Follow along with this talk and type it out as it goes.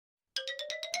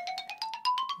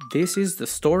This is the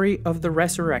story of the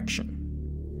resurrection.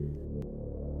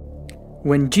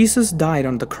 When Jesus died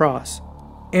on the cross,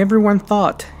 everyone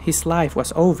thought his life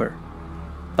was over.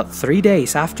 But 3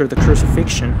 days after the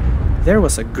crucifixion, there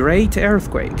was a great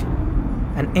earthquake.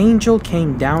 An angel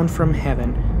came down from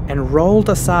heaven and rolled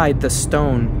aside the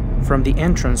stone from the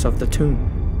entrance of the tomb.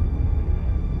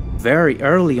 Very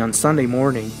early on Sunday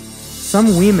morning,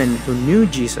 some women who knew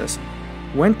Jesus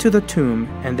went to the tomb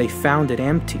and they found it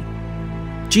empty.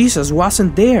 Jesus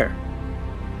wasn't there.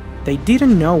 They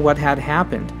didn't know what had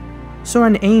happened, so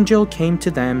an angel came to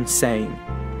them saying,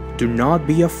 "Do not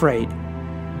be afraid.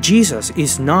 Jesus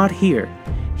is not here.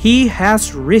 He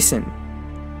has risen.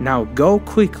 Now go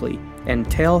quickly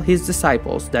and tell his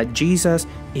disciples that Jesus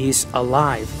is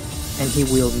alive, and he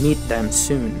will meet them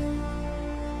soon."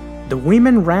 The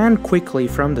women ran quickly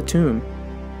from the tomb.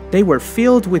 They were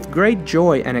filled with great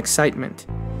joy and excitement.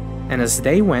 And as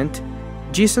they went,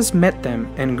 Jesus met them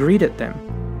and greeted them.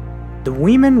 The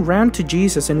women ran to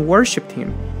Jesus and worshipped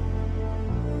him.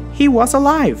 He was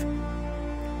alive!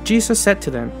 Jesus said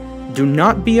to them, "Do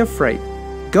not be afraid.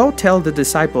 Go tell the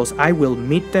disciples I will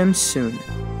meet them soon."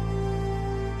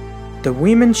 The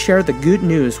women shared the good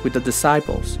news with the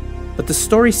disciples, but the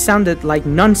story sounded like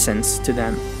nonsense to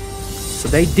them, so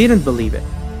they didn't believe it.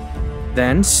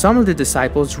 Then some of the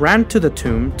disciples ran to the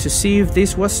tomb to see if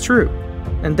this was true,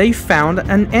 and they found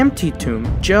an empty tomb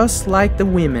just like the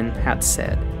women had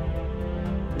said.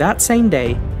 That same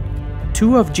day,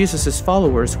 2 of Jesus'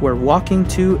 followers were walking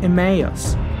to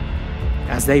Emmaus.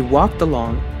 As they walked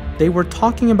along, they were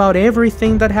talking about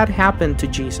everything that had happened to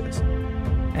Jesus.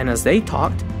 And as they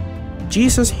talked,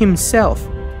 Jesus himself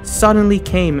suddenly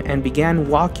came and began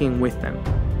walking with them,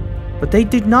 but they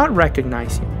did not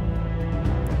recognize him.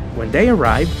 When they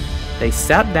arrived, they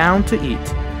sat down to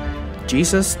eat.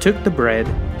 Jesus took the bread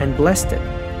and blessed it,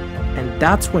 and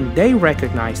that's when they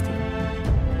recognized him.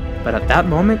 But at that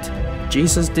moment,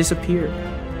 Jesus disappeared.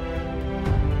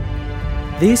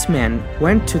 These men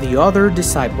went to the other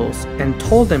disciples and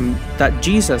told them that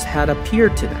Jesus had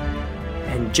appeared to them.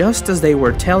 And just as they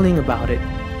were telling about it,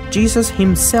 Jesus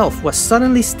himself was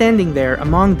suddenly standing there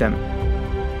among them.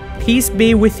 "Peace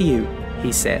be with you,"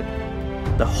 he said.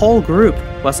 The whole group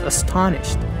was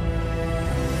astonished.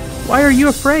 "Why are you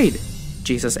afraid?"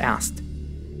 Jesus asked.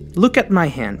 "Look at my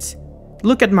hands.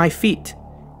 Look at my feet.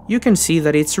 You can see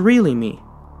that it's really me."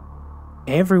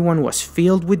 Everyone was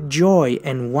filled with joy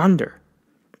and wonder.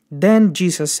 Then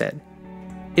Jesus said,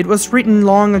 "It was written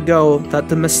long ago that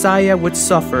the Messiah would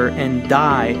suffer and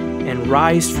die and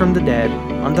rise from the dead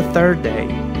on the 3rd day."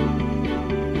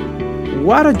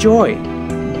 What a joy!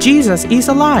 Jesus is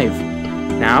alive!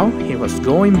 Now he was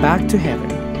going back to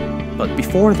heaven. But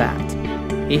before that,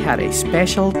 he had a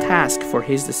special task for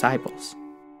his disciples.